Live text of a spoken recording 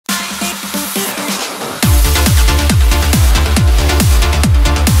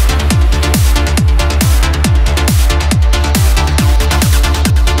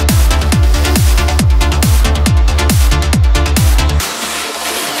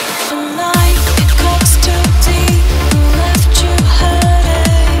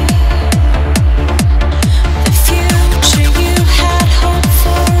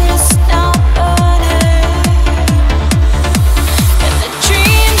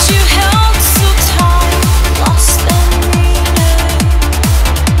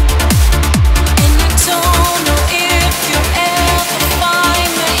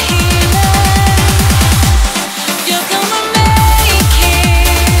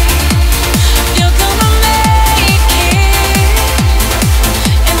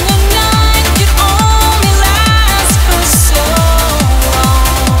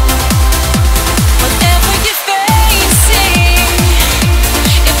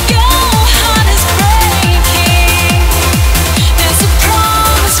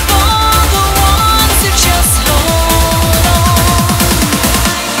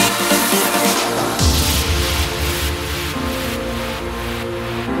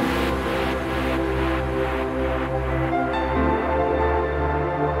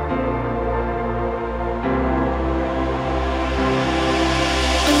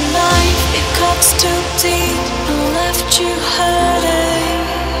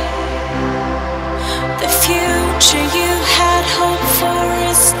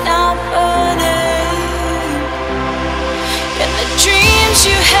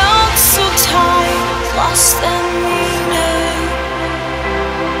lost that meaning,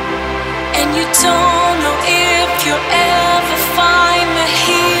 and you don't know if you'll ever find the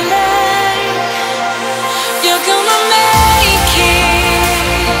healing. You're gonna make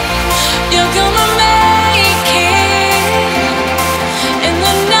it. You're gonna make it. And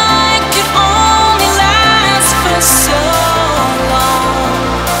the night could only last for so long.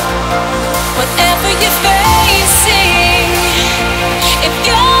 Whatever you're facing, if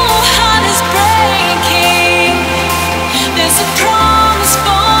your heart is breaking, there's a promise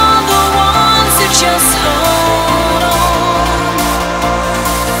for the ones that just hold on.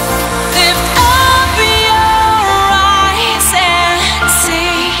 Lift up your eyes and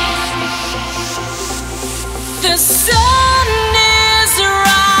see the sun is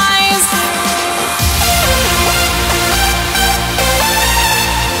rising.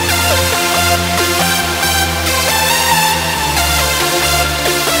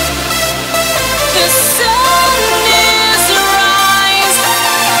 The sun is rising.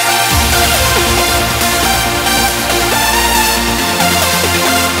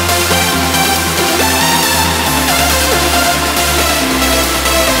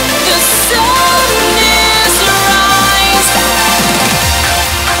 The sun is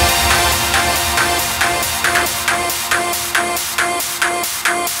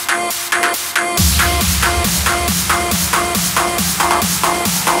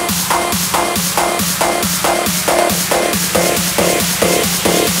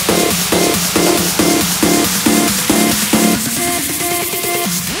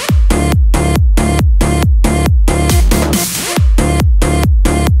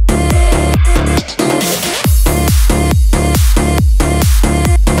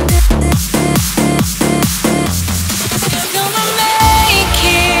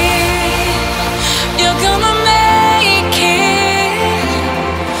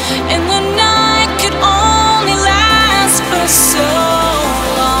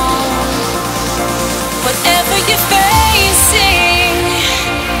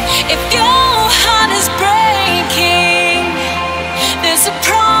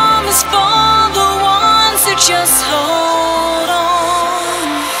just hold